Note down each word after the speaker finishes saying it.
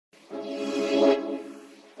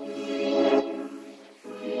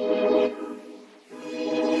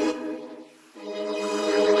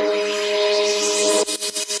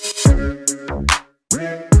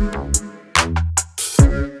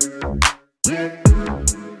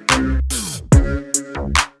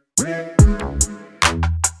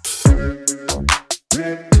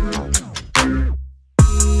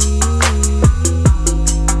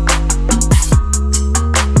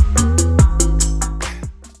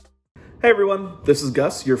Hey everyone, this is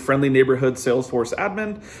Gus, your friendly neighborhood Salesforce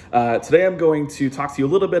admin. Today I'm going to talk to you a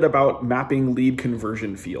little bit about mapping lead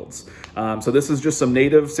conversion fields. So this is just some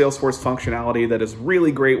native Salesforce functionality that is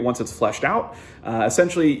really great once it's fleshed out.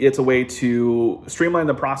 Essentially, it's a way to streamline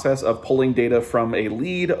the process of pulling data from a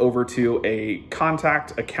lead over to a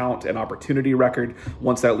contact, account, and opportunity record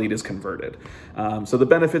once that lead is converted. So the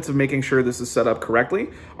benefits of making sure this is set up correctly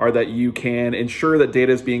are that you can ensure that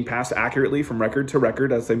data is being passed accurately from record to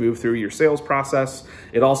record as they move through your sales process.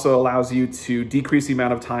 It also allows you to decrease the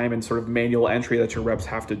amount of time and sort of manual entry that your reps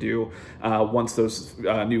have to do once those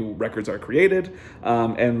new records are created.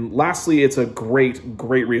 And lastly, it's a great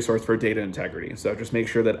resource for data integrity. So just make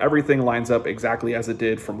sure that everything lines up exactly as it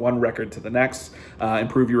did from one record to the next,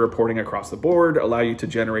 improve your reporting across the board, allow you to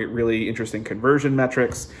generate really interesting conversion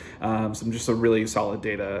metrics, some really solid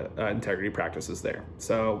data integrity practices there.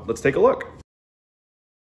 So let's take a look.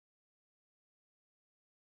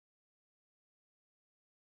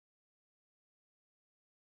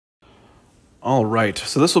 All right,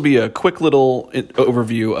 so this will be a quick little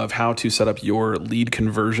overview of how to set up your lead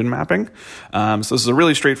conversion mapping. So this is a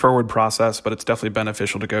really straightforward process, but it's definitely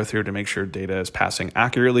beneficial to go through to make sure data is passing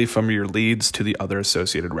accurately from your leads to the other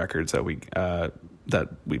associated records that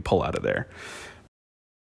we pull out of there.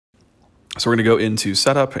 So we're going to go into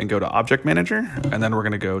Setup and go to Object Manager, and then we're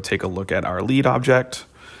going to go take a look at our lead object.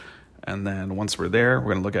 And then once we're there,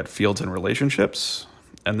 we're going to look at Fields and Relationships,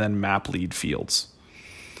 and then Map Lead Fields.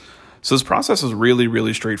 So this process is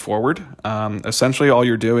really straightforward. Essentially, all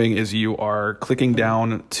you're doing is you are clicking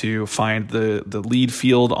down to find the lead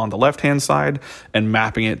field on the left-hand side and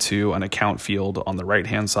mapping it to an account field on the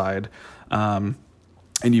right-hand side. And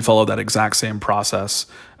you follow that exact same process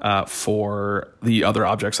for the other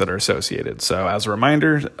objects that are associated. So as a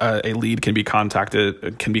reminder, a lead can be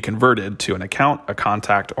converted to an account, a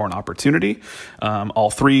contact, or an opportunity. All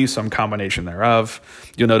three, some combination thereof.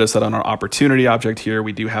 You'll notice that on our opportunity object here,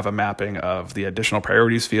 we do have a mapping of the additional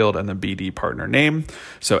priorities field and the BD partner name.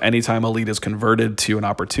 So anytime a lead is converted to an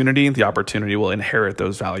opportunity, the opportunity will inherit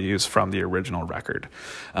those values from the original record.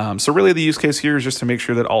 So really the use case here is just to make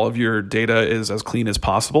sure that all of your data is as clean as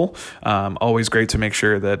possible. Always great to make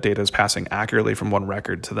sure that data is passing accurately from one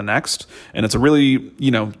record to the next. And it's a really,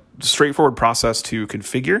 straightforward process to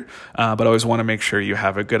configure, but always want to make sure you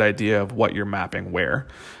have a good idea of what you're mapping where.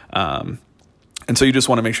 And so you just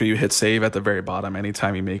want to make sure you hit save at the very bottom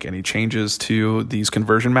anytime you make any changes to these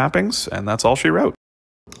conversion mappings. And that's all she wrote.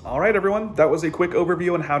 All right, everyone, that was a quick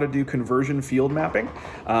overview on how to do conversion field mapping.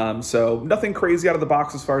 So nothing crazy out of the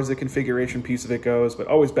box as far as the configuration piece of it goes, but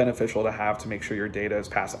always beneficial to have to make sure your data is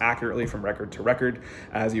passed accurately from record to record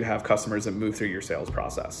as you have customers that move through your sales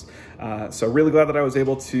process. So really glad that I was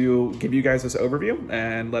able to give you guys this overview,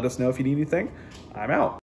 and let us know if you need anything. I'm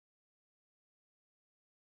out.